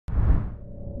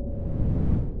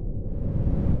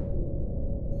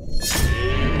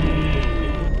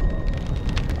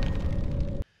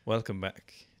Welcome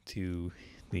back to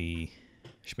the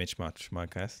Schmitschmatch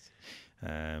podcast.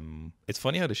 It's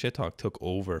funny how the shit talk took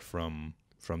over from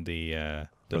the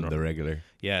regular.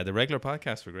 Yeah, the regular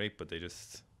podcasts were great, but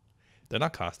they're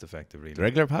not cost effective really. The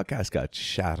regular podcast got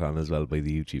shat on as well by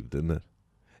the YouTube, didn't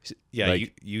it? Yeah,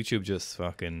 like- YouTube just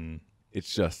fucking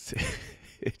It's just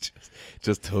it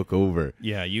just took over.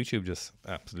 yeah, YouTube just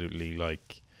absolutely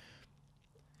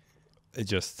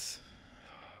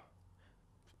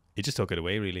it just took it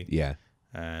away really. Yeah.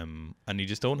 And you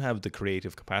just don't have the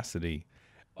creative capacity.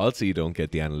 Also, you don't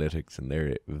get the analytics, and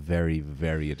they're very,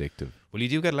 very addictive. Well, you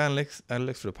do get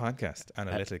analytics for the podcast.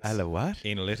 Analytics. What?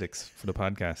 Analytics for the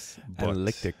podcast. But,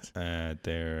 Analytics.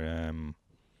 They're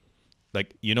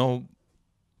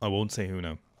I won't say who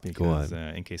now because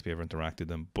in case we ever interacted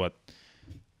them. But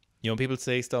people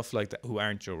say stuff like that who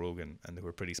aren't Joe Rogan and who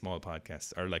are pretty small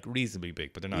podcasts are like reasonably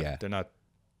big, but they're not. Yeah. They're not.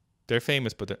 They're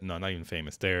famous, but not even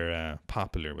famous. They're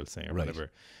popular, we'll say, or Right. whatever.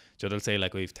 So they'll say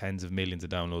like we have tens of millions of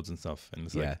downloads and stuff, and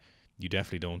it's Yeah. like you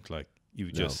definitely don't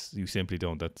you No. you simply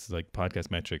don't. That's like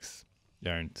podcast metrics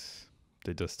aren't.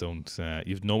 They just don't.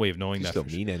 You have no way of knowing Just that.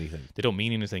 don't mean anything. They don't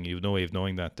mean anything. You have no way of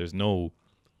knowing that. There's no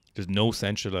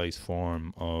centralized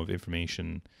form of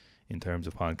information in terms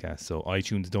of podcasts. So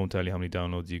iTunes don't tell you how many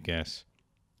downloads you get.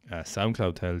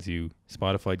 SoundCloud tells you.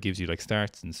 Spotify gives you like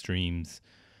starts and streams.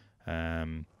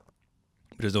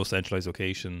 There's no centralized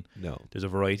location. No. There's a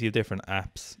variety of different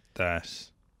apps that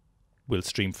will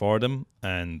stream for them,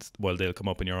 and while they'll come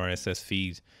up in your RSS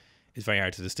feed, it's very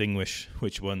hard to distinguish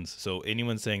which ones. So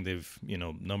anyone saying they've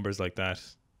numbers like that,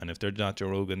 and if they're not Joe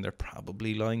Rogan, they're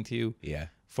probably lying to you Yeah.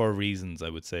 for reasons. I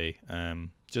would say,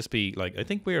 just be like, I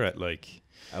think we're at like,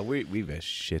 We've a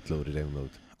shitload of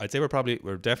downloads. I'd say we're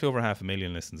definitely over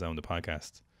 500,000 listens on the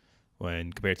podcast.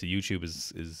 When compared to YouTube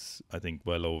is I think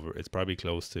well over, it's probably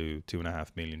close to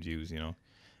 2.5 million views, and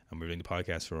we're doing the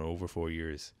podcast for over 4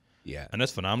 years, Yeah. and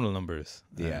that's phenomenal numbers.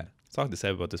 Yeah. I was talking to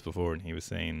Seb about this before, and he was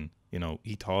saying,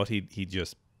 he thought he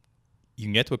just, you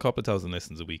can get to a couple of thousand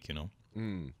listens a week,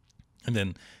 Mm. and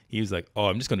then he was like, oh,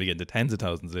 I'm just going to be getting to tens of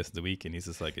thousands of listens a week, and he's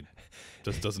just like, it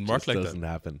just doesn't work like doesn't that.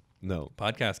 happen. No.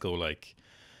 Podcasts go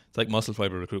it's like muscle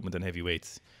fiber recruitment and heavy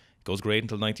weights. It goes great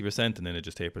until 90%, and then it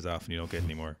just tapers off, and you don't get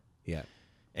any more. Yeah.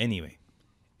 Anyway,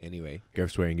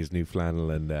 Gareth's wearing his new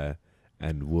flannel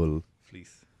and wool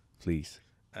fleece.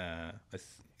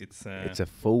 It's It's a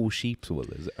faux sheep's wool,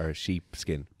 or sheep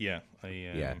skin. yeah.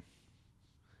 Yeah.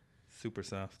 Super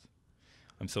soft.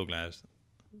 I'm so glad.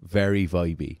 Very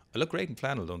vibey. I look great in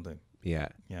flannel, don't I? Yeah.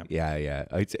 Yeah. Yeah.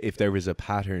 I'd say if there was a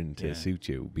pattern to Yeah. suit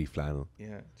you, it would be flannel.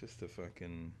 Yeah, just a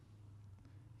fucking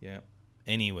yeah.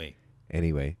 Anyway,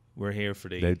 we're here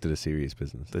for Out to the serious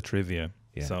business. the trivia.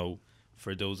 Yeah. So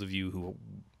for those of you who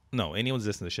anyone's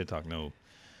listening to Shit Talk know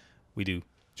we do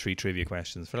 3 trivia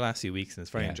questions for the last few weeks, and it's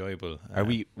very Yeah. enjoyable.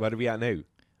 What are we at now?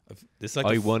 This like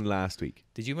I won last week.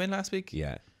 Did you win last week?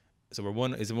 Yeah. So we're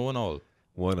one. Is it 1-1?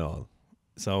 1-1.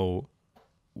 So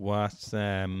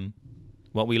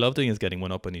what we love doing is getting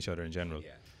one up on each other in general.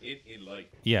 Yeah.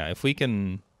 Yeah, if we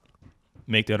can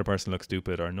make the other person look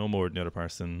stupid or know more than the other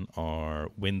person or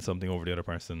win something over the other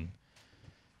person,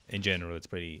 in general,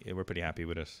 we're pretty happy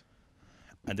with it.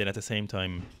 And then at the same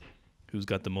time, who's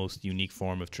got the most unique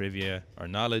form of trivia or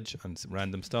knowledge and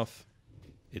random stuff,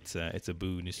 it's a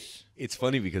bonus. It's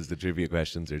funny because the trivia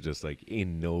questions are just like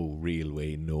in no real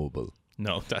way knowable.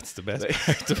 No, that's the best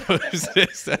part about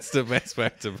this. That's the best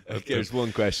part about Like, there's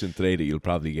one question today that you'll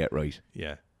probably get right.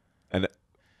 Yeah. And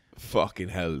fucking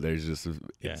hell, there's just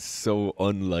Yeah. it's so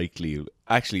unlikely.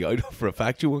 Actually, I know for a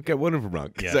fact you won't get one of them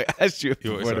wrong because Yeah. I asked you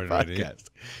You before the already did.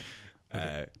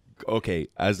 podcast. Okay,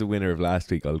 as the winner of last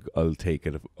week, I'll take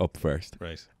it up first,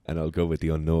 Right. and I'll go with the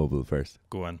unknowable first.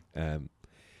 Go on.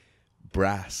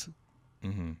 Brass.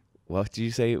 Mm-hmm. What did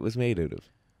you say it was made out of?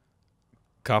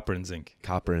 Copper and zinc.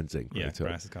 Copper and zinc. Yeah, right, so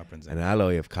brass is copper and zinc. an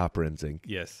alloy of copper and zinc,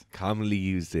 Yes. commonly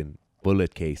used in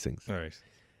bullet casings. All right.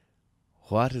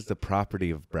 What is the property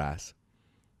of brass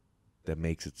that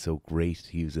makes it so great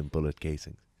to use in bullet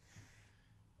casings?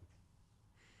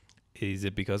 Is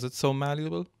it because it's so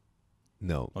malleable?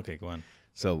 No. Okay, go on.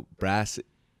 So brass,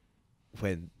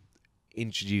 when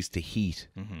introduced to heat,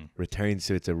 Mm-hmm. returns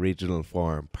to its original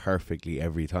form perfectly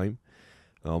every time.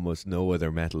 Almost no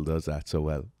other metal does that so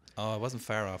well. Oh, I wasn't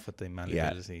far off with the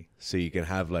malleability. So you can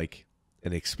have like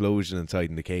an explosion inside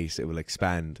in the case, it will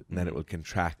expand and then it will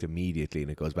contract immediately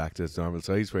and it goes back to its normal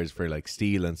size. Whereas for like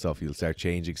steel and stuff, you'll start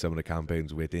changing some of the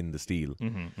compounds within the steel.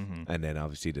 Mm-hmm, mm-hmm. And then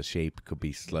obviously the shape could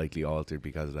be slightly altered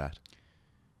because of that.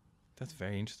 That's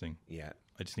very interesting. Yeah.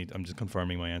 I'm just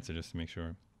confirming my answer just to make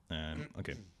sure.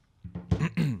 Okay.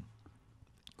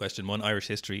 Question 1, Irish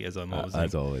history, as I'm always saying.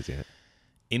 As always, yeah.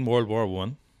 In World War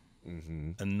One,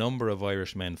 Mm-hmm. a number of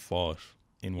Irish men fought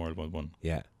in World War One.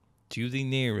 Yeah. To the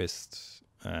nearest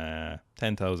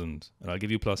 10,000, and I'll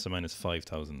give you plus or minus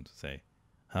 5,000, say.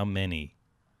 How many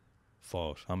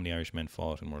Irish men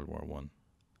fought in World War One?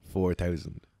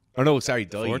 4,000. Oh no, sorry,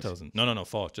 died. 4,000. No,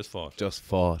 fought. Just fought. Just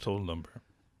fought. Total number.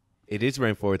 It is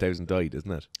around 4,000 died,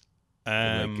 isn't it? In,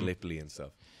 like Um, Gallipoli and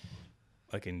stuff.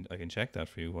 I can check that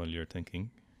for you while you're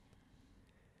thinking.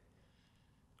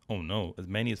 Oh no, as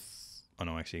many as... Oh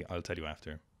no, actually, I'll tell you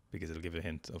after, because it'll give you a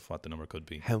hint of what the number could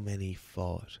be. How many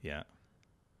fought? Yeah.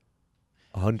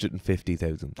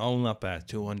 150,000. Oh, not bad.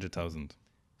 200,000.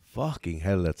 Fucking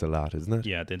hell, that's a lot, isn't it?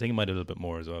 Yeah, they think it might be a little bit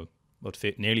more as well. But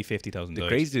nearly 50,000 The died.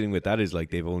 crazy thing with that is,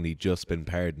 like, they've only just been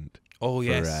pardoned. Oh, for,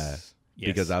 yes. Yes.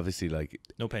 Because obviously, like,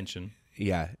 No pension.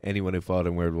 yeah, anyone who fought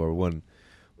in World War One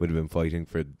would have been fighting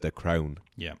for the crown,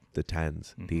 Yeah. the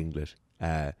Tans, Mhm. the English.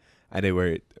 And they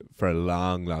were, for a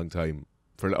long, long time,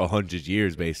 for 100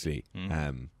 years, basically,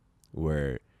 Mhm.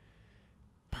 were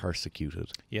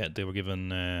persecuted. Yeah, they were given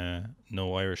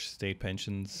no Irish state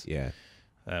pensions. Yeah.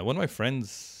 One of my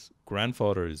friends'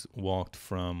 grandfathers walked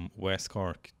from West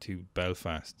Cork to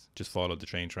Belfast, just followed the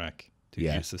train track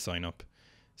just to sign up.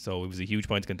 So it was a huge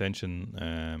point of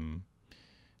contention.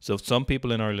 So some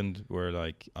people in Ireland were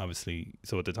like, obviously,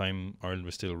 so at the time Ireland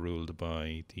was still ruled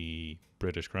by the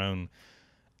British Crown,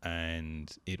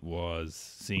 and it was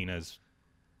seen as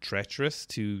treacherous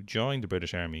to join the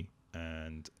British Army.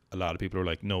 And a lot of people were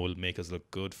like, no, it'll make us look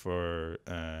good for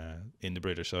in the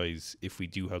British eyes if we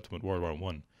do help them with World War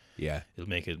One. Yeah. It'll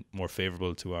make it more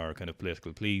favourable to our kind of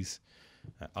political pleas.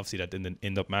 Obviously, that didn't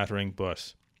end up mattering,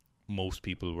 but most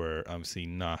people were obviously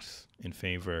not in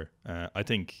favour. I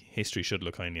think history should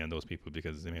look kindly on those people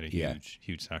because they made a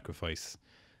huge sacrifice,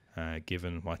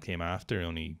 given what came after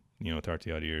only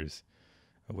 30 odd years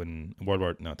when World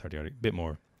War 30 odd, a bit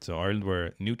more. So Ireland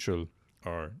were neutral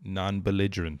or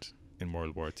non-belligerent in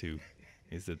World War II,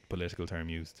 is the political term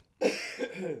used.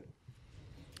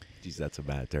 Jeez, that's a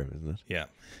bad term, isn't it? Yeah.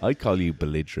 I'd call you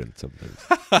belligerent sometimes.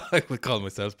 I would call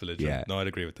myself belligerent. Yeah. No, I'd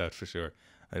agree with that for sure.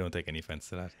 I don't take any offence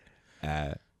to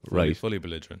that. Right. Fully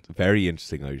belligerent. Very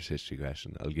interesting Irish history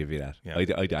question. I'll give you that. Yeah.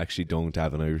 I actually don't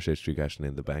have an Irish history question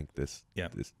in the bank this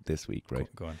week, right?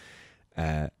 Go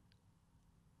on.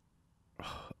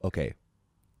 Okay.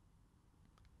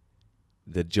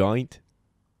 The joint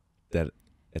that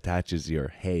attaches your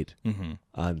head Mm-hmm.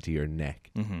 onto your neck,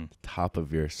 Mm-hmm. the top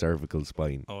of your cervical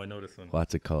spine. Oh, I know this one.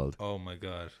 What's it called? Oh my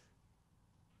god.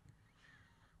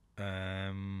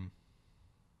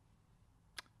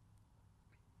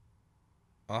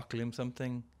 Occlum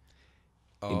something.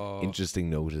 Oh, Interesting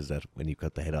note is that when you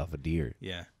cut the head off a deer,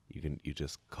 yeah. you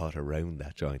just cut around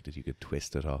that joint that you could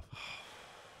twist it off.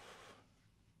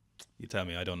 You tell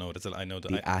me, I don't know what it's. I know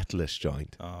The atlas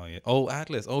joint. Oh yeah. Oh,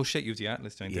 Atlas. Oh shit, you have the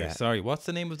Atlas joint there. Yeah. Sorry, what's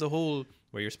the name of the hole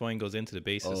where your spine goes into the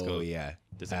base of the skull? Oh yeah,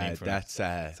 There's a name for it. that's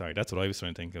Sorry, that's what I was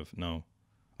trying to think of. No,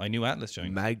 I knew Atlas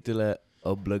joint. Magdala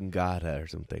oblongata or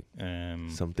something.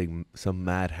 Some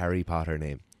mad Harry Potter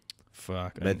name.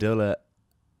 Fuck. Medulla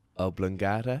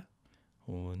oblongata.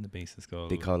 Oh, in the base of the skull.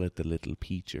 They call it the little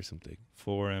peach or something.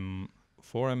 Foramen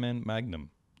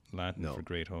magnum, Latin for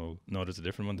great hole. No, there's a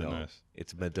different one than No, that.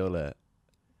 it's medulla.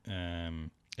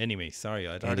 Anyway, sorry,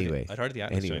 I'd heard of the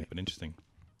Atlas joint, but interesting.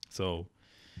 So,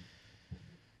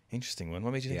 interesting one.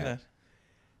 What made you think of that?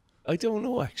 I don't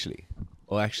know actually.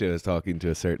 Oh, actually, I was talking to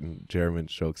a certain German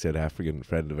stroke South African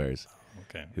friend of ours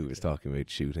Okay, who was talking about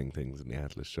shooting things in the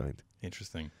atlas joint.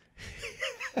 interesting.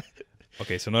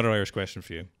 Okay, so another Irish question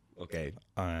for you. Okay.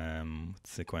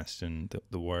 What's the question?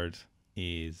 The word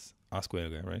is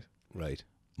Oscuelga, right? Right.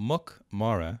 Muck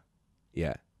Mara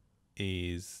Yeah.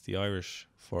 is the Irish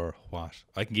for what?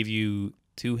 I can give you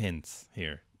 2 hints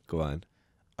here. Go on.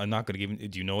 I'm not going to give you...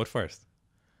 Do you know it first?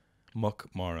 Muck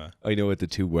Mara. I know what the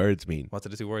 2 words mean. What do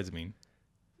the 2 words mean?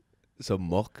 So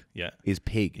muck Yeah. is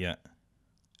pig Yeah.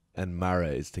 and mara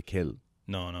is to kill.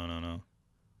 No.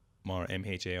 Mara.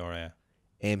 M-H-A-R-A.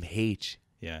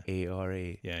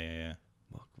 M-H-A-R-A. Yeah. Yeah.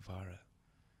 Muck vara.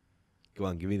 Go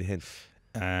on, give me the hint.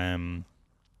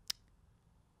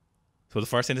 So the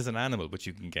first hint is an animal, which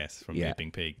you can guess from Yeah. it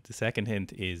being pig. The second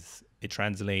hint is it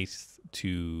translates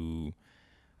to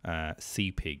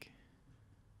sea pig.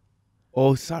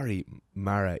 Oh, sorry.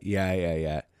 Mara.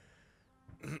 Yeah.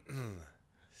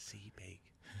 Sea pig.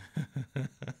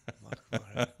 Muck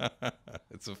vara.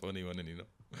 It's a funny one, and you know.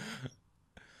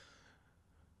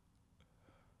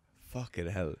 Fucking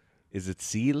hell. Is it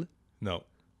seal? No,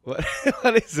 What?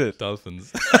 What is it?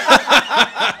 dolphins.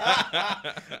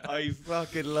 I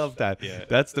fucking love that. Yeah.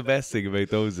 That's the best thing about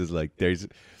those is like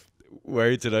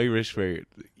words in Irish where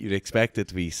you'd expect it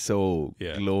to be so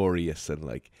Yeah. glorious and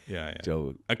like, Yeah.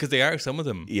 Joe. Because they are, some of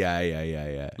them.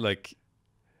 Yeah. Like,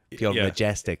 Feel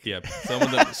majestic. Yeah, some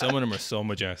of them are so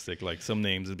majestic. Like some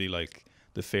names would be like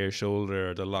the fair shoulder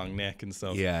or the long neck and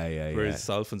stuff. Yeah. Whereas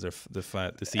dolphins are the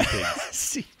sea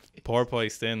pigs.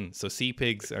 Porpoise then. So sea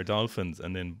pigs are dolphins,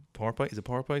 and then porpoise, is it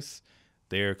porpoise?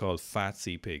 They're called fat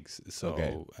sea pigs. So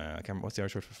Okay. I can't remember what's the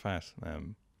Irish word for fat.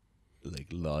 Like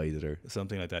lied or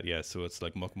Something like that. Yeah. So it's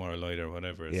like muckmore light or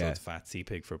whatever. So Yeah. it's fat sea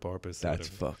pig for porpoise. that's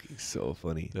fucking so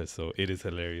funny. So it is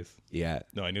hilarious. Yeah.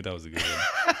 No, I knew that was a good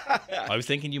one. I was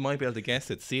thinking you might be able to guess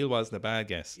it. Seal wasn't a bad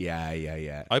guess.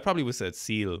 Yeah. I probably would have said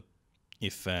seal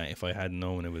if I hadn't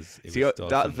known it was. See, was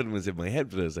dolphin was in my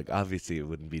head, but I was like, obviously it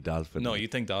wouldn't be dolphin. No,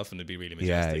 you'd think dolphin would be really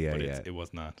majestic, Yeah, but yeah. it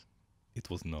was not. It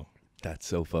was no. That's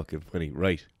so fucking funny.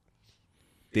 Right.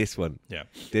 This one. Yeah.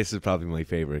 This is probably my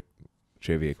favorite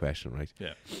trivia question, right?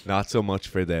 Yeah. Not so much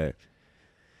for the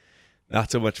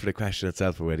question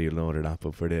itself or whether you'll know it or not,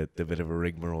 but for the bit of a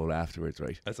rigmarole afterwards,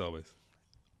 right? As always.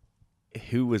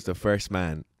 Who was the first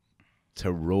man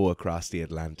to row across the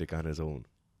Atlantic on his own?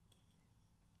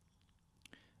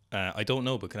 I don't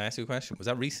know, but can I ask you a question? Was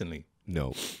that recently?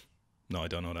 No. No, I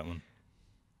don't know that one.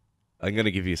 I'm going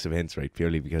to give you some hints, right?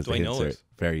 Purely because Do the I hints know are it?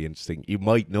 very interesting. You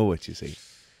might know it, you see.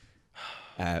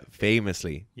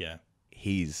 Famously, Yeah.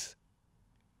 he's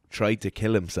tried to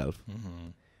kill himself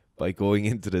by going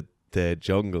into the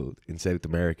jungle in South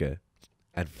America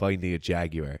and finding a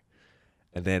jaguar.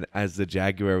 And then as the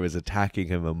jaguar was attacking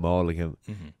him and mauling him,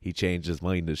 he changed his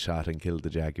mind and shot and killed the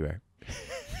jaguar.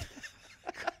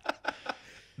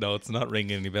 No, it's not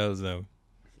ringing any bells now.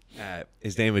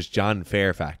 His name is John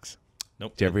Fairfax.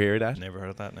 Nope. Did you ever hear that? Never heard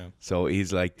of that now. So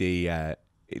he's like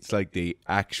it's like the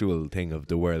actual thing of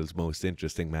the world's most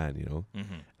interesting man, you know.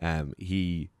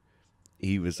 He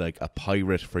was like a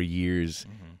pirate for years.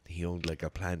 He owned like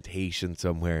a plantation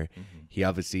somewhere.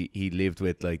 He lived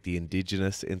with like the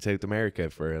indigenous in South America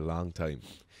for a long time.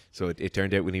 So it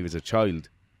turned out when he was a child,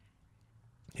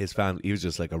 his family, he was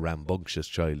just like a rambunctious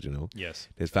child, you know. Yes.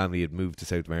 His family had moved to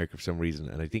South America for some reason,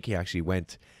 and I think he actually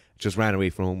just ran away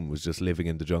from home and was just living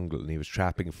in the jungle, and he was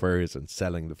trapping furs and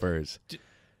selling the furs. Do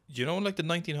you know, like the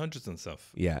 1900s and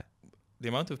stuff? Yeah. The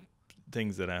amount of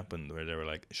things that happened where they were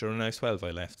like, sure, when I was 12,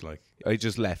 I left. Like, I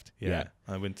just left. yeah.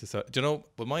 I went to. Do you know?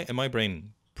 But in my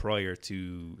brain, prior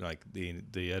to like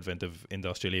the advent of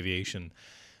industrial aviation,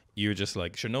 you're just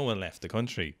like, sure, no one left the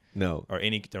country. No. Or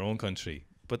their own country,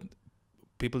 but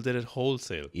people did it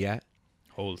wholesale. Yeah.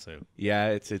 Wholesale. Yeah,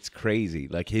 it's crazy.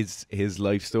 Like his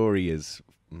life story is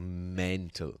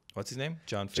mental. What's his name?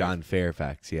 John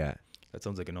Fairfax, yeah. That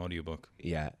sounds like an audiobook.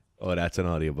 Yeah. Oh, that's an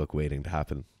audiobook waiting to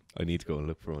happen. I need to go and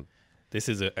look for one. This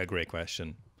is a great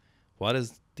question. What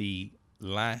is the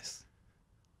last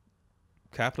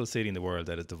capital city in the world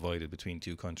that is divided between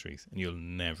two countries? And you'll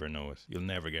never know it. You'll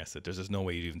never guess it. There's just no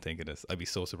way you'd even think of this. I'd be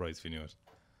so surprised if you knew it.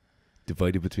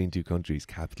 Divided between two countries,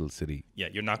 capital city. Yeah,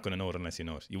 you're not going to know it unless you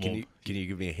know it. You won't. Can you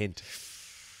give me a hint?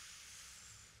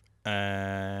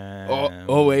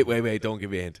 Wait. Don't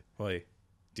give me a hint. Why?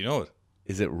 Do you know it?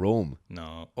 Is it Rome?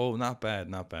 No. Oh, not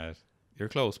bad. You're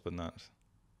close, but not.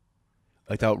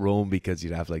 I thought Rome because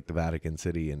you'd have like the Vatican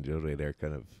City and the other way they're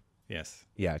kind of... Yes.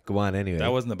 Yeah, go on anyway.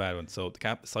 That wasn't a bad one. So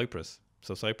Cyprus.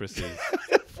 So Cyprus is...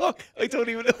 Fuck, I don't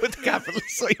even know what the capital of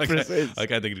Cyprus is. I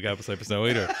can't think of the capital of Cyprus now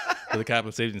either. So the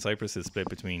capital city in Cyprus is split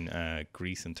between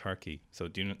Greece and Turkey. So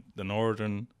do you know the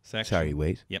northern section? Sorry,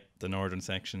 wait. Yep, the northern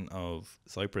section of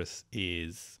Cyprus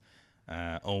is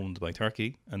owned by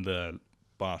Turkey, and the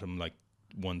bottom, like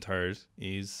 1/3,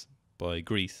 is by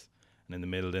Greece. And in the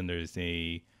middle, then there's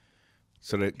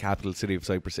So the capital city of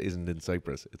Cyprus isn't in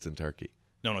Cyprus; it's in Turkey.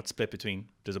 No, it's split between.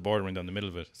 There's a border ring down the middle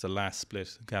of it. It's the last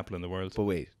split capital in the world. But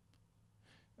wait,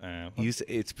 you say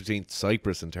it's between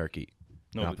Cyprus and Turkey,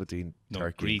 not between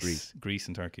Turkey and Greece. Greece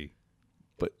and Turkey.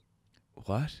 But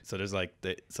what? So there's like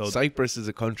Cyprus is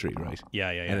a country, right? Yeah.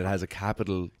 And it has a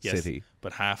capital city.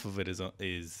 But half of it is a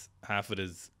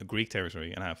Greek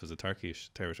territory and half is a Turkish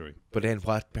territory. But then,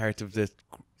 what part of the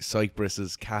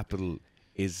Cyprus's capital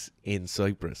is in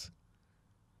Cyprus?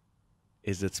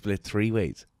 Is it split 3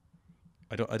 ways?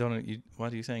 I don't know.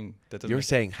 What are you saying? You're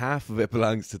saying half of it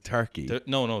belongs to Turkey.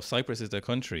 No. Cyprus is the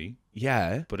country.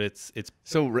 Yeah. But it's.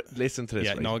 So listen to this.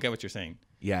 Yeah. Right? No, I get what you're saying.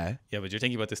 Yeah. Yeah, but you're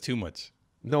thinking about this too much.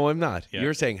 No, I'm not. Yeah.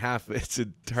 You're saying half it's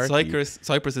in Turkey.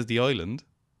 Cyprus is the island.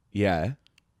 Yeah.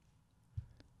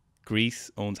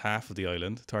 Greece owns half of the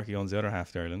island. Turkey owns the other half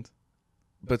of the island.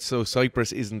 But so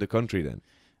Cyprus isn't a country then?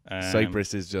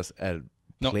 Cyprus is just a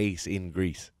place in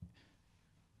Greece.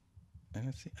 And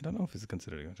let's see. I don't know if it's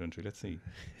considered a country. Let's see.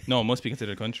 No, it must be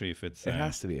considered a country if it's It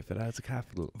has to be if it has a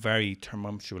capital. very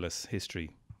tumultuous history,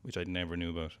 which I never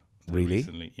knew about. until Really?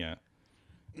 Recently, yeah.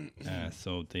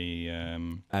 So the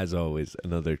As always,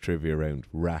 another trivia round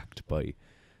racked by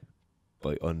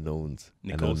unknowns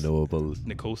and unknowables.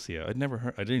 Nicosia. I'd never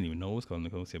heard. I didn't even know it was called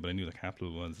Nicosia, but I knew the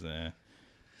capital was.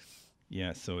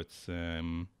 Yeah. So it's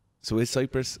So is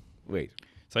Cyprus? Wait.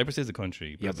 Cyprus is a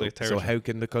country. But Yeah. it's like So territory. how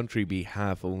can the country be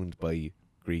half owned by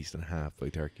Greece and half by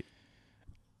Turkey?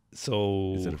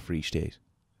 So Is it a free state?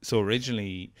 so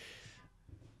originally,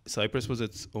 Cyprus was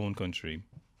its own country,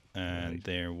 and Right.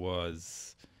 there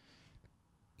was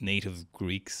native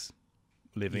Greeks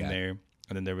living Yeah. there,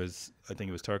 and then there was, I think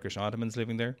it was Turkish Ottomans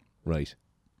living there. Right.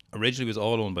 Originally, it was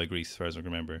all owned by Greece, as far as I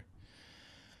can remember.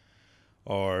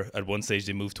 Or at one stage,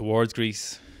 they moved towards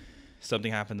Greece.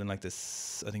 Something happened in like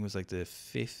this, I think it was like the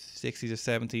 60s or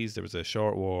 70s. There was a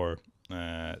short war.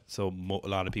 So a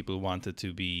lot of people wanted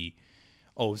to be.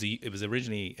 Oh, it was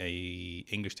originally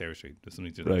a English territory. There's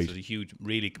something to Right. So it's a huge,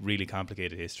 really, really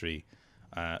complicated history.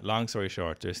 Long story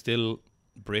short, there's still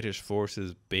British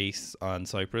forces based on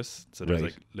Cyprus. So there's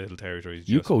Right. like little territories.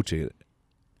 You just- coach a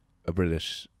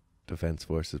British Defence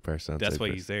Forces person. On That's why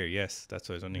Cyprus. he's there. Yes, that's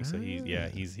what I was wondering. So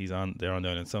he's on. They're on the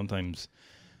island. Sometimes,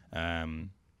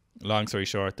 long story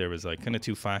short, there was like kind of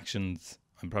two factions.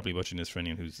 I'm probably watching this for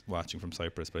anyone who's watching from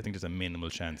Cyprus, but I think there's a minimal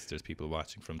chance there's people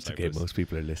watching from It's Cyprus. okay. Most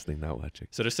people are listening, not watching.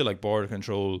 So there's still like border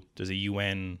control. There's a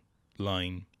UN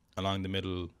line along the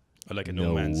middle, or like a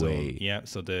no man's way. zone. Yeah.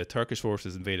 So the Turkish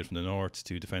forces invaded from the north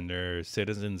to defend their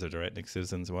citizens or their ethnic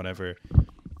citizens or whatever,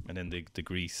 and then the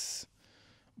Greece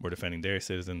were defending their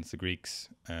citizens, the Greeks.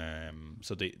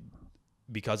 So they,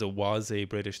 because it was a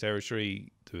British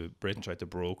territory, the Britain tried to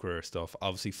broker stuff.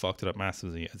 Obviously, fucked it up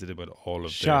massively, as they did with all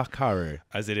of Shock horror.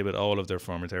 as they did with all of their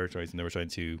former territories, and they were trying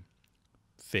to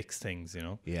fix things, you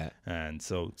know. Yeah. And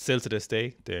so, still to this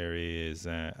day, there is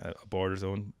a border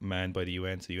zone manned by the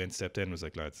UN. So the UN stepped in and was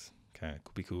like, lads, could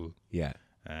be cool. Yeah.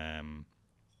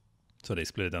 So they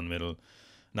split it down the middle.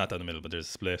 Not down the middle, but there's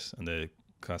a split. And the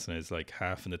Kosova is like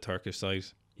half in the Turkish side.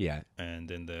 Yeah. And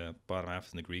then the bottom half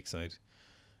is in the Greek side.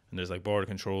 And there's like border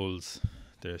controls.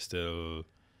 There's still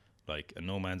like a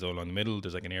no man's zone along the middle.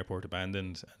 There's like an airport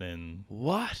abandoned. And then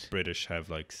What? British have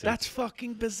like... That's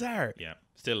fucking bizarre. Yeah.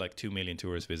 Still like 2 million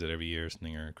tourists visit every year,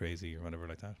 something or crazy or whatever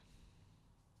like that.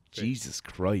 Jesus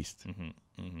Christ.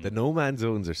 Mm-hmm. The no man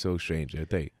zones are so strange, aren't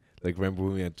they? Like, remember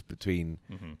when we went between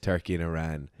Turkey and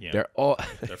Iran? Yeah. They're all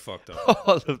They're fucked up.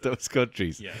 all of those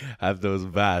countries Yeah. have those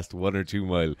vast 1 or 2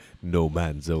 mile no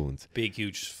man zones. Big,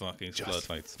 huge fucking flood Just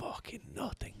fights. fucking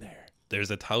nothing there. There's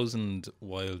 1,000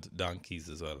 wild donkeys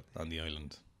as well on the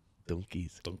island.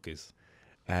 Donkeys. Donkeys.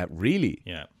 Really?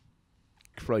 Yeah.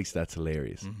 Christ, that's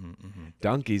hilarious. Mm-hmm.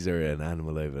 Donkeys are an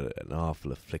animal I have an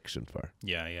awful affliction for.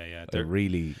 Yeah, yeah,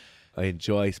 yeah. I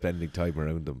enjoy spending time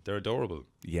around them. They're adorable.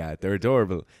 Yeah, they're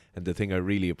adorable. And the thing I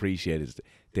really appreciate is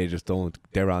they just don't,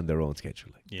 they're on their own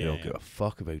schedule. Like, they Yeah, don't yeah. give a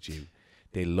fuck about you.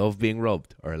 They love being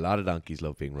rubbed, or a lot of donkeys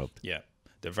love being rubbed. Yeah.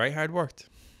 They're very hard worked.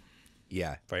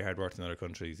 Yeah. Very hard worked in other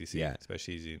countries, you see. Yeah.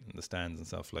 Especially in the stands and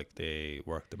stuff. Like, they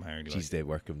work them hard. Jeez, Like. they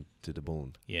work them to the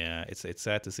bone. Yeah, it's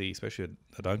sad to see, especially with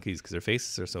the donkeys, because their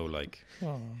faces are so like...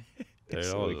 They're It's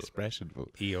so all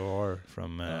expressionful. EOR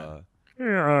from...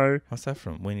 Yeah. what's that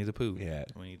from? Winnie the Pooh. Yeah.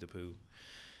 Winnie the Pooh.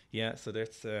 Yeah, so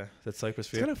that's Cyprus for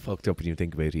It's you. kind of fucked up when you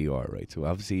think about ER, right? So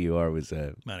obviously ER was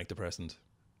Manic depressant.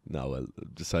 no, well,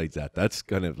 besides that, that's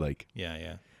kind of like Yeah,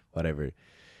 yeah. whatever.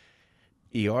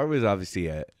 ER was obviously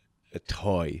a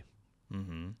toy,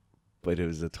 Mm-hmm. but it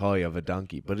was a toy of a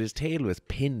donkey. But his tail was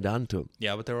pinned onto him.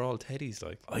 Yeah, but they're all teddies,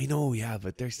 like I know, yeah,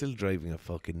 but they're still driving a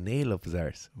fucking nail up his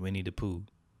arse. Winnie the Pooh.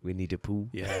 Winnie the Pooh.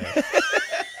 Yeah.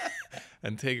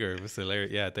 And Tigger was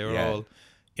hilarious. Yeah, they were Yeah. all,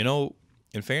 you know,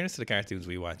 in fairness to the cartoons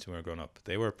we watched when we were growing up,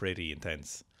 they were pretty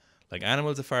intense. Like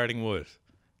Animals of Farthing Wood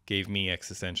gave me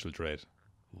existential dread.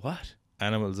 What?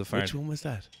 Animals of Which Farthing. one was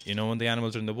that? You know when the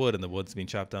animals are in the wood and the wood's being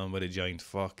chopped down by the giant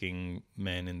fucking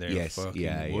men in their Yes, fucking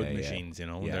yeah, wood yeah, yeah. machines, you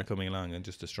know, when Yeah. they're coming along and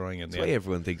just destroying it. That's why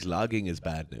everyone thinks logging is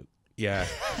bad now. Yeah.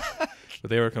 But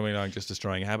they were coming along just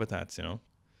destroying habitats, you know.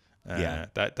 Yeah.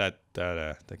 That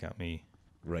got me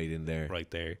Right in there. right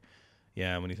there.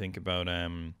 Yeah, when you think about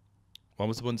what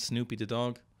was the one, Snoopy the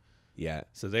dog? Yeah.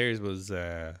 So theirs was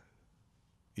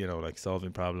you know, like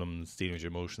solving problems, dealing with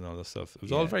your emotions, all that stuff. It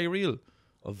was Yeah. all very real.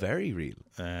 Oh, very real.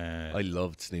 I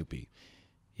loved Snoopy.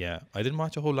 Yeah, I didn't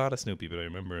watch a whole lot of Snoopy, but I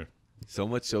remember. So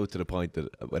much so to the point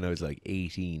that when I was like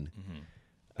 18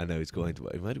 and I was going to,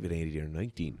 it might have been 18 or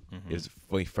 19. It was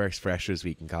my first freshers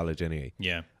week in college anyway.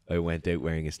 Yeah, I went out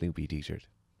wearing a Snoopy t-shirt.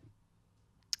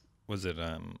 wasn't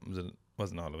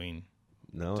Halloween?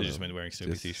 No, So you no. just went wearing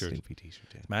Snoopy Just t-shirt. Snoopy t-shirt.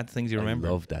 Yeah. Mad things you remember.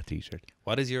 I love that t-shirt.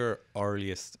 What is your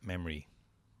earliest memory?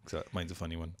 So mine's a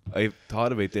funny one. I've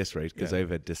thought about this, right? Because Yeah. I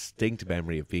have a distinct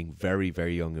memory of being very,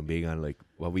 very young and being on like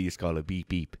what we used to call a beep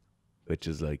beep, which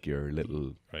is like your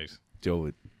little Right. Joe.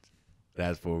 It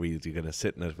has 4 wheels. You're gonna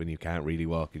sit in it when you can't really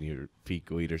walk and your feet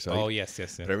go either side. Oh yes,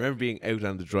 yes, But I yes. remember being out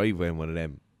on the driveway in one of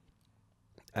them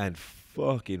and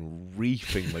fucking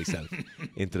reefing myself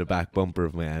into the back bumper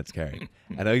of my aunt's car.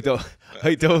 And I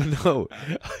don't know.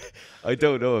 I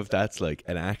don't know if that's like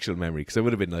an actual memory, because I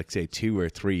would have been like, say, 2 or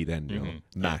 3 then, you know,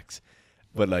 max.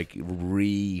 But like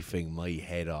reefing my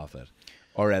head off it.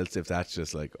 Or else if that's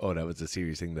just like, oh, that was a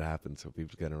serious thing that happened, so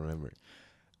people can remember.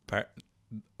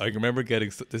 I remember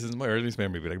this is my earliest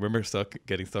memory, but I remember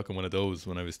getting stuck in one of those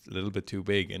when I was a little bit too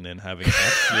big, and then having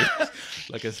absolute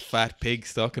like a fat pig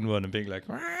stuck in one and being like,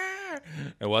 "Rah!"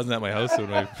 It wasn't at my house, or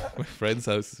my friend's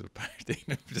house was partying,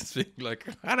 and just being like,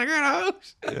 how to get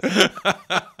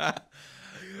out?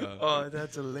 Oh,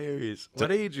 that's hilarious.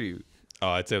 What age are you? Oh,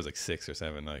 I'd say I was like 6 or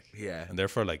 7, like, Yeah. and they're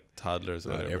for like toddlers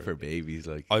or Oh, whatever. they're for babies.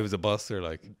 Like, I was a buster,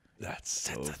 like. that's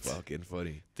so fucking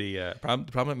funny. The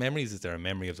problem with memories is they're a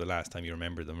memory of the last time you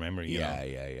remember the memory. You know?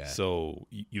 Yeah. So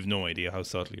you've no idea how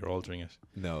subtly you're altering it.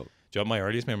 No. Do you know what my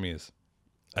earliest memory is?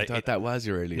 I thought that was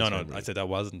your earliest No, memory. I said that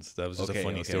wasn't. That was just a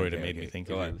funny story that made me think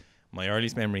Go of it. on. My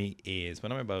earliest memory is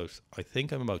when I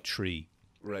think I'm about 3,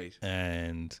 Right.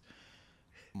 and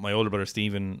my older brother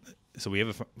Stephen. So we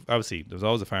have obviously there was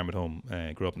always a farm at home.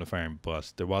 Grew up on a farm,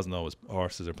 but there wasn't always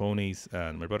horses or ponies.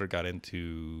 And my brother got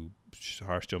into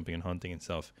horse jumping and hunting and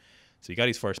stuff. So he got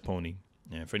his first pony.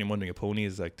 For anyone wondering, a pony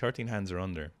is like 13 hands or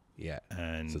under. Yeah.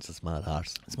 And So it's a small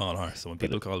horse. small horse. So when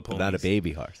people call ponies, Not a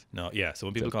baby horse. no, yeah. So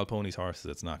when people call ponies horses,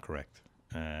 it's not correct.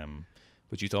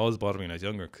 But it used to always bother me when I was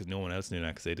younger because no one else knew that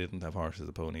because they didn't have horses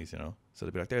or ponies, you know. So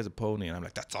they'd be like, "There's a pony," and I'm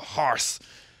like, "That's a horse."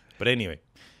 But anyway,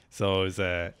 so it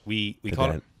was we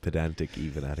call it pedantic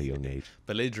even at a young age.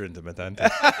 belligerent and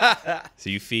pedantic. So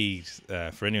you feed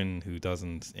for anyone who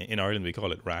doesn't in Ireland we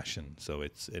call it ration. So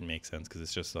it makes sense because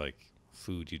it's just like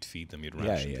food you'd feed them, you'd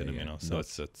ration to them, you know. So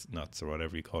it's nuts or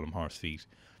whatever you call them, horse feed.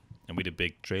 And we had a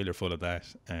big trailer full of that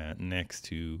next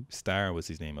to Star was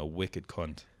his name, a wicked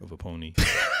cunt of a pony.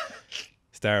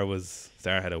 Star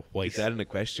had a white. Is that an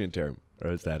equestrian term, or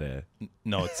is that a?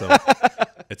 No,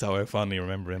 it's how I fondly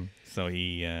remember him. So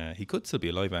he could still be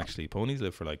alive actually. Ponies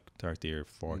live for like 30 or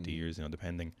 40 years, you know,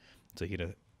 depending. So he had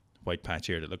a white patch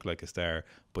here that looked like a star,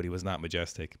 but he was not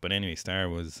majestic. But anyway, Star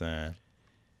was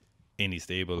in his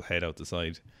stable, head out the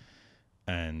side,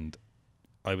 and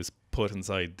I was put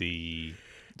inside the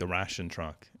ration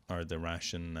truck or the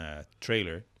ration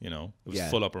trailer, you know. It was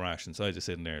full up of ration, so I was just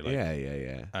sitting there like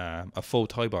a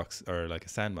faux toy box or like a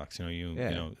sandbox, you know. You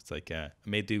know, it's like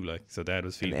made do like. So Dad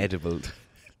was feeding an edible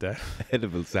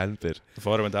edible sandpit. The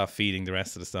father went off feeding the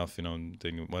rest of the stuff, you know, and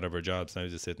doing whatever jobs. And I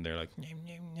was just sitting there like,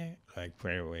 like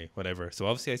where away, whatever. So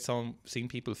obviously I seen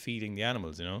people feeding the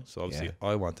animals, you know. So obviously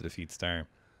I wanted to feed Star.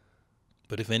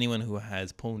 But if anyone who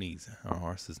has ponies or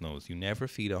horses knows, you never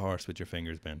feed a horse with your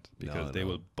fingers bent because they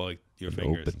will bite your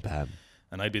fingers. Open palm.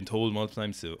 And I've been told multiple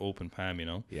times to open palm, you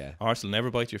know. Yeah. A horse will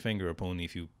never bite your finger or pony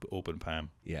if you open palm.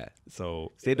 Yeah.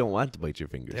 So they don't want to bite your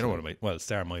fingers. They don't want to bite. Well,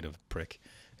 Star might have, prick.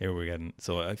 Here we're getting.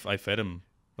 So I fed him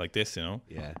like this, you know.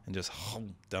 Yeah. And just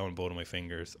down both of my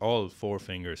fingers, all 4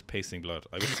 fingers, pasting blood.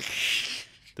 This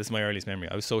is my earliest memory.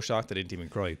 I was so shocked I didn't even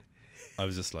cry. I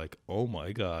was just like, oh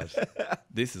my God,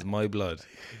 this is my blood.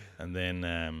 And then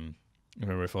I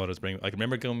remember my father was bringing, I can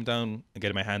remember going down and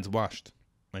getting my hands washed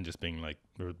and just being like,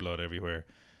 there was blood everywhere.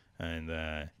 And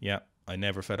I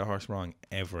never fed a horse wrong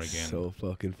ever again. So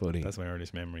fucking funny. That's my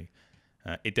earliest memory.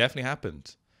 It definitely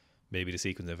happened. Maybe the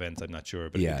sequence of events, I'm not sure.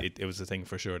 But it was a thing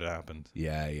for sure that happened.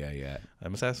 Yeah. I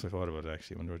must ask my father about it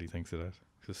actually. I wonder what he thinks of that.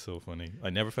 It's so funny. I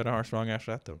never fed a horse wrong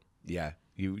after that though. Yeah.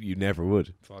 You never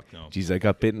would. Fuck no. Jeez, I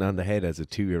got bitten on the head as a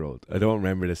 2-year-old. I don't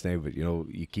remember this now, but you know,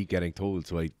 you keep getting told,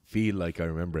 so I feel like I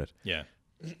remember it. Yeah.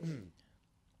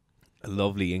 A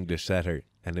lovely English setter,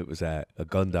 and it was a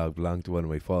gun dog belonged to one of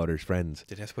my father's friends.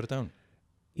 Did you have to put it down?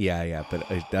 Yeah, but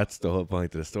that's the whole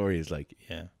point of the story is like,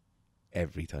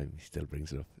 every time he still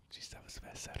brings it up. Jeez, that was the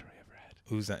best setter I ever had.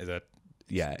 Who's that? Is that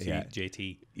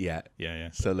JT? Yeah. Yeah.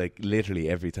 So like literally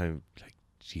every time, like,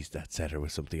 jeez, that setter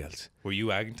was something else. Were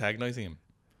you antagonizing him?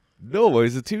 No, I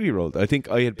was a 2-year-old. I think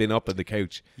I had been up on the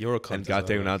couch and got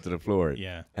down onto the floor.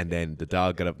 Yeah. And then the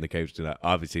dog got up on the couch and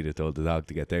obviously they told the dog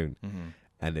to get down. Mm-hmm.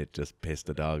 And it just pissed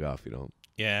the dog off, you know.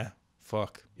 Yeah.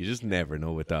 Fuck. You just never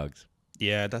know with dogs.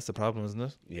 Yeah, that's the problem, isn't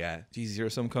it? Yeah. Jesus,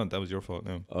 you're some cunt. That was your fault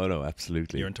now. Oh, no,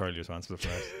 absolutely. You're entirely responsible for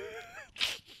that.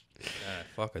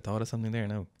 Fuck, I thought of something there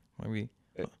now.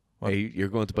 What? Hey, you're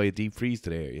going to buy a deep freeze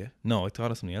today, are you? No, I thought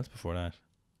of something else before that.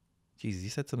 Jesus, you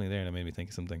said something there that made me think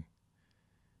of something.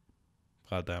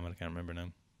 God damn it, I can't remember now.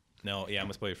 No, yeah, I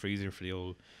must buy a freezer for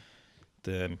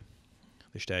the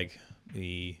stag.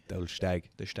 The old stag.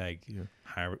 The stag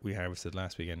we harvested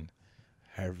last weekend.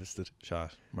 Harvested.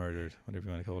 Shot, murdered, whatever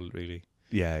you want to call it, really.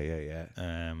 Yeah.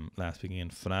 Last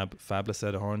weekend. Fabulous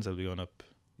set of horns. I'll be going up.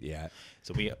 Yeah.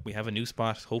 So we have a new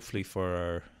spot, hopefully, for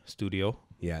our studio.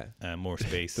 Yeah. More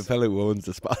space. The fellow who owns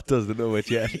the spot doesn't know it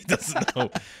yet. He doesn't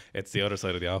know. It's the other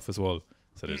side of the office wall.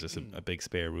 So there's just a big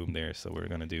spare room there. So we're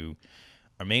going to do...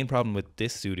 Our main problem with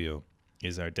this studio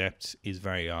is our depth is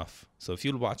very off. So if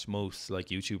you'll watch most like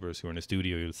YouTubers who are in a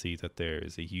studio, you'll see that there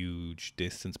is a huge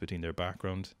distance between their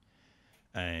background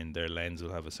and their lens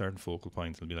will have a certain focal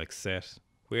point. It'll be like set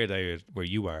where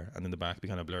you are, and then the back be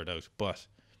kind of blurred out. But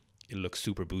it looks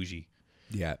super bougie.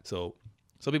 Yeah. So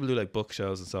some people do like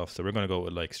bookshelves and stuff. So we're going to go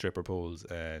with like stripper poles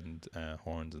and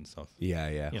horns and stuff. Yeah.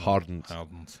 You know, Hardens.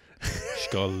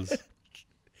 Skulls.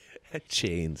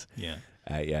 Chains. Yeah.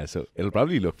 Yeah, so it'll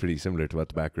probably look pretty similar to what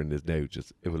the background is now,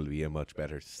 just it will be a much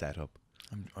better setup.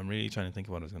 I'm really trying to think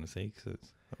of what I was going to say, because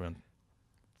it's around...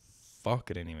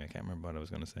 Fuck it anyway, I can't remember what I was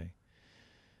going to say.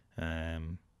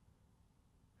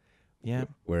 Yeah.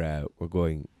 We're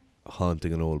going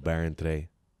haunting an old barn today.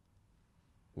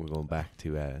 We're going back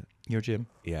to... Your gym?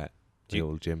 Yeah, the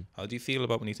old gym. How do you feel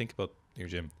about when you think about your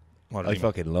gym? I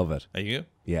fucking love it. Are you?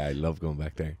 Yeah, I love going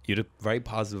back there. You had a very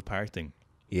positive part thing.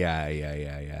 Yeah.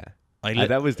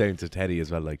 That was down to Teddy as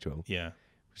well, like Joe. Yeah.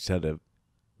 Said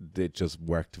it just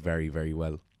worked very, very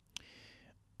well.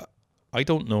 I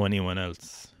don't know anyone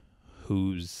else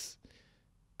who's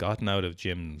gotten out of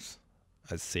gyms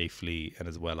as safely and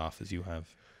as well off as you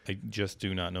have. I just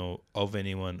do not know of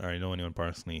anyone, or I know anyone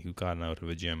personally, who got out of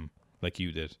a gym like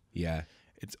you did. Yeah.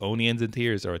 It's only ends in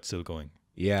tears or it's still going.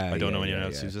 Yeah. I don't know anyone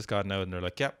else who's just gotten out and they're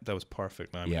like, yeah, that was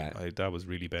perfect. That was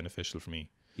really beneficial for me.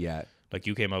 Yeah. Like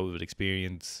you came out with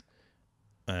experience,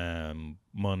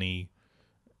 money,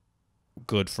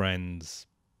 good friends.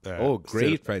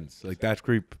 Great friends. Like that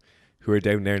group who are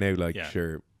down there now, like, Yeah.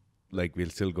 sure, like we'll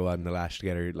still go on the lash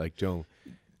together, like Joe.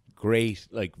 Great,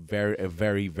 like a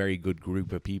very, very good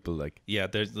group of people. Like, Yeah,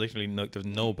 there's literally there's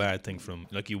no bad thing from,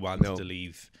 like, you wanted to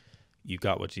leave. You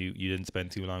got what you didn't spend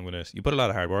too long with it. You put a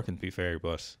lot of hard work in, to be fair,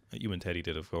 but you and Teddy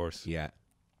did, of course. yeah,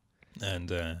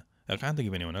 And I can't think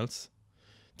of anyone else.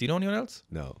 Do you know anyone else?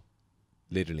 no,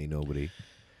 literally nobody.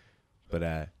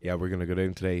 But yeah, we're gonna go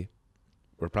down today.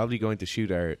 We're probably going to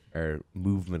shoot our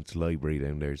movement library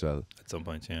down there as well. At some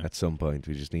point, yeah. At some point,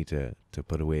 we just need to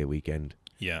put away a weekend.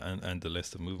 Yeah, and the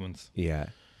list of movements. Yeah,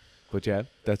 but yeah,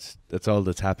 that's all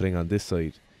that's happening on this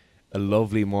side. A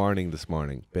lovely morning this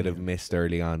morning. Bit of mist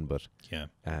early on, but Yeah.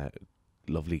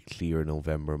 lovely clear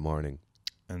November morning.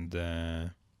 And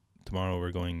tomorrow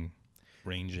we're going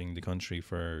ranging the country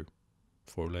for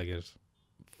four-legged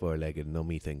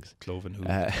Nummy things. cloven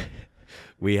hoof.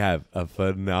 We have a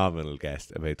phenomenal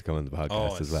guest about to come on the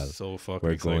podcast as well. So fucking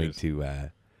We're excited. going to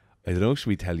I don't know, should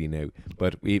we tell you now?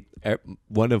 But we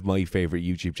one of my favorite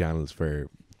YouTube channels for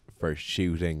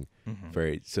shooting,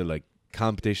 Mm-hmm. like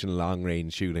competition long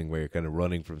range shooting, where you're kind of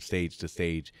running from stage to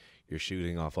stage, you're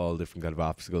shooting off all different kind of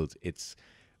obstacles. It's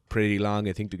pretty long.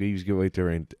 I think the guys go out to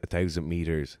around 1,000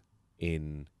 meters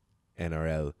in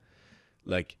NRL.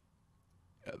 Like,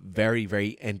 very,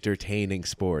 very entertaining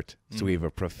sport. So we have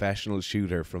a professional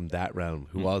shooter from that realm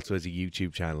who also has a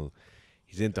YouTube channel.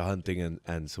 He's into hunting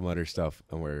and some other stuff,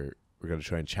 and we're going to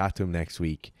try and chat to him next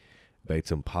week about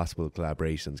some possible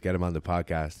collaborations. Get him on the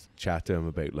podcast, chat to him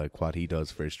about like what he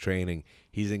does for his training.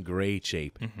 He's in great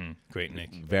shape. Mm-hmm. Great, Nick.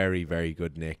 Very, very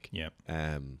good Nick. Yeah.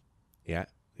 Yeah,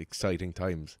 exciting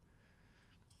times.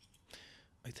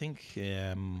 I think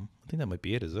that might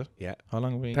be it, is it? Yeah. How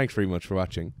long have we... Thanks very much for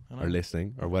watching I know. or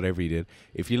listening or whatever you did.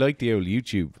 If you like the old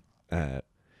YouTube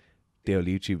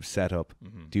setup,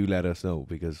 do let us know,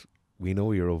 because we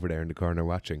know you're over there in the corner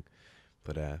watching.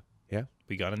 But yeah,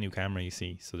 We got a new camera, you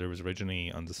see. So there was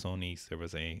originally on the Sony's, there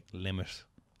was a limit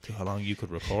to how long you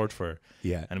could record for.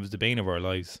 yeah, And it was the bane of our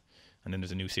lives. And then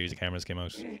there's a new series of cameras came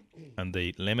out. And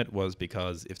the limit was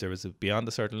because if there was beyond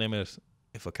a certain limit,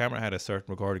 if a camera had a certain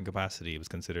recording capacity, it was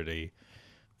considered a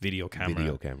video camera.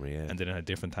 yeah. And then it had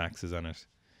different taxes on it.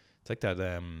 It's like that.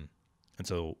 And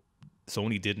so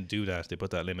Sony didn't do that. They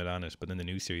put that limit on it. But then the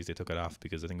new series, they took it off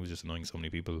because I think it was just annoying so many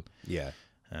people. Yeah.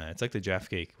 It's like the Jaffa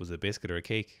cake. Was it a biscuit or a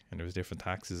cake? And there was different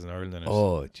taxes in Ireland in it.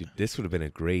 Oh, this would have been a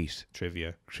great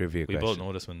Trivia trivia We question. both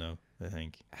know this one now, I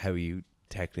think. How you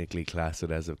technically class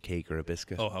it as a cake or a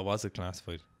biscuit? Oh, how was it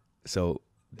classified? So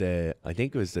I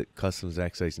think it was the Customs and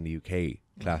Excise in the UK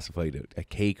classified a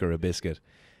cake or a biscuit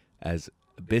as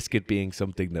A biscuit being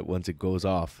something that once it goes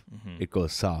off, it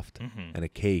goes soft, and a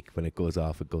cake when it goes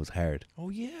off, it goes hard. Oh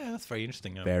yeah, that's very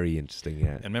interesting. Yeah. Very interesting,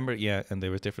 yeah. And remember, yeah, and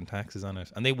there was different taxes on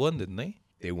it, and they won, didn't they?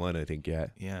 They won, I think, yeah.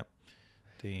 Yeah.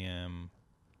 The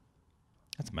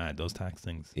that's mad, those tax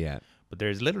things. Yeah. But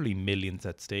there's literally millions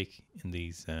at stake in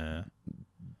these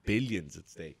Billions at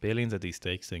stake. billions at these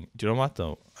stakes thing. Do you know what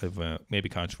though? I've maybe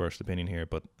controversial opinion here,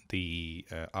 but the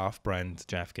off-brand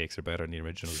Jaffa cakes are better than the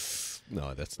originals.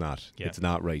 No, that's not. Yeah. It's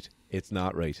not right. It's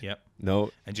not right. Yep.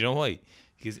 No. And do you know why?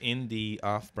 Because in the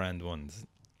off-brand ones,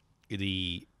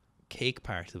 the cake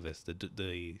part of it,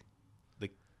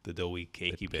 the doughy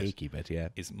cakey bit, Cakey bit, yeah.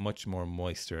 is much more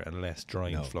moister and less dry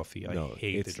and fluffy. I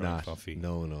hate it's the dry not. and fluffy.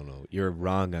 No. You're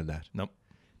wrong on that. Nope.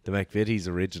 The McVitie's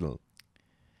original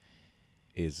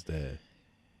is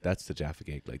that's the Jaffa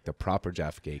cake, like the proper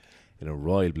Jaffa cake in a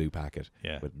royal blue packet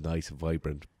with nice,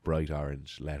 vibrant, bright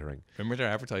orange lettering. Remember their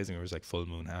advertising? It was like full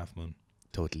moon, half moon.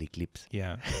 Total eclipse.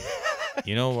 Yeah.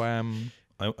 You know,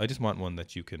 I just want one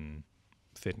that you can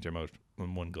fit into your mouth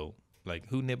in one go. Like,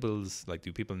 who nibbles? Like,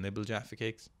 do people nibble Jaffa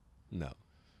cakes? No.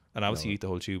 And obviously, you eat the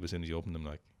whole tube as soon as you open them.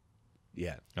 Like,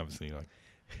 yeah. Obviously, like.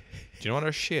 Do you know what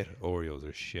are shit? Oreos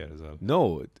are shit as well.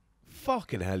 No.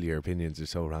 Fucking hell, your opinions are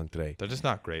so wrong today. They're just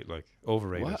not great. Like,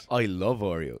 overrated. What? I love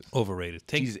Oreos. Overrated.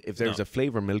 Jeez, if there's a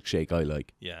flavour milkshake I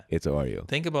like, it's Oreo.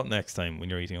 Think about next time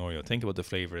when you're eating Oreo. Think about the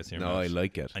flavour it's in your mouth. No, I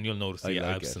like it. And you'll notice the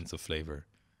absence of flavour.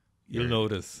 You'll You're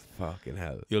notice. Fucking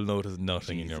hell. You'll notice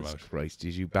nothing in your Jesus mouth. Christ,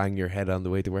 did you bang your head on the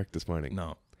way to work this morning?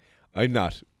 No. I'm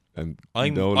not. And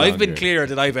I've no been clearer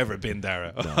than I've ever been,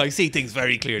 Dara. No. I see things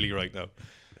very clearly right now.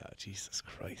 Oh, Jesus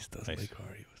Christ, doesn't Right. like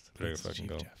Oreos. Very That's fucking cheap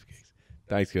go. Jaffa cakes.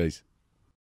 Thanks, guys.